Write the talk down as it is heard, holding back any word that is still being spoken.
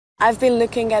I've been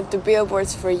looking at the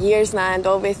billboards for years now and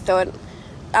always thought,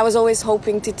 I was always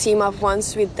hoping to team up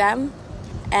once with them.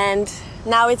 And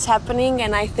now it's happening,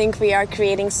 and I think we are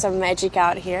creating some magic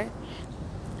out here.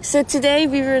 So today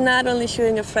we were not only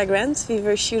shooting a fragrance, we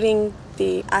were shooting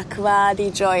the Acqua di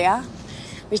Gioia,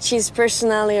 which is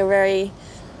personally a very,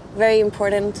 very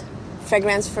important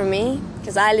fragrance for me,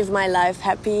 because I live my life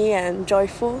happy and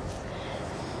joyful.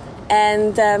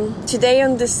 And today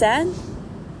on the set,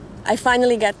 I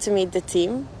finally got to meet the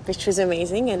team, which was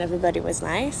amazing, and everybody was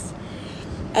nice.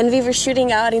 And we were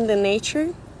shooting out in the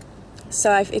nature,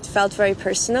 so it felt very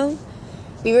personal.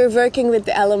 We were working with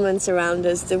the elements around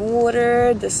us, the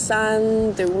water, the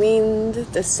sun, the wind,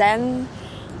 the sand.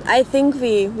 I think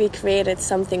we created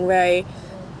something very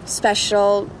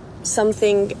special,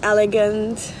 something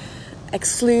elegant,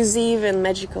 exclusive and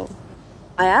magical.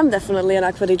 I am definitely an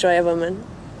Acqua di Gioia woman.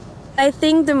 I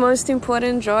think the most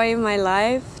important joy in my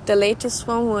life, the latest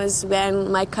one, was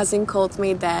when my cousin called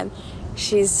me that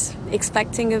she's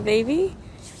expecting a baby,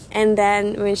 and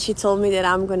then when she told me that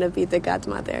I'm gonna be the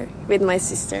godmother with my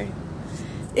sister.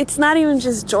 It's not even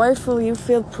just joyful, you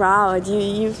feel proud,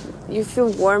 you feel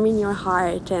warm in your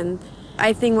heart, and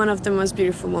I think one of the most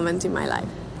beautiful moments in my life.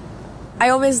 I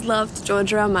always loved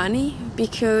Giorgio Armani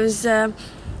because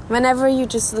whenever you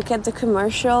just look at the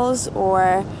commercials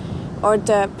or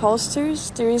the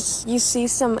posters, you see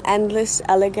some endless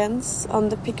elegance on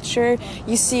the picture.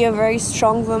 You see a very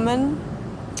strong woman,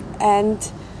 and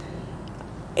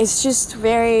it's just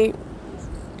very,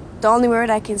 the only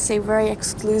word I can say, very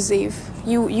exclusive.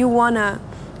 You wanna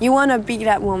be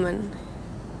that woman.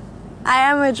 I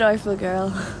am a joyful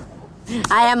girl.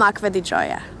 I am Acqua di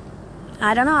Gioia.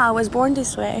 I don't know, I was born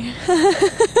this way.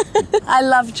 I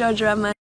love Giorgio Armani.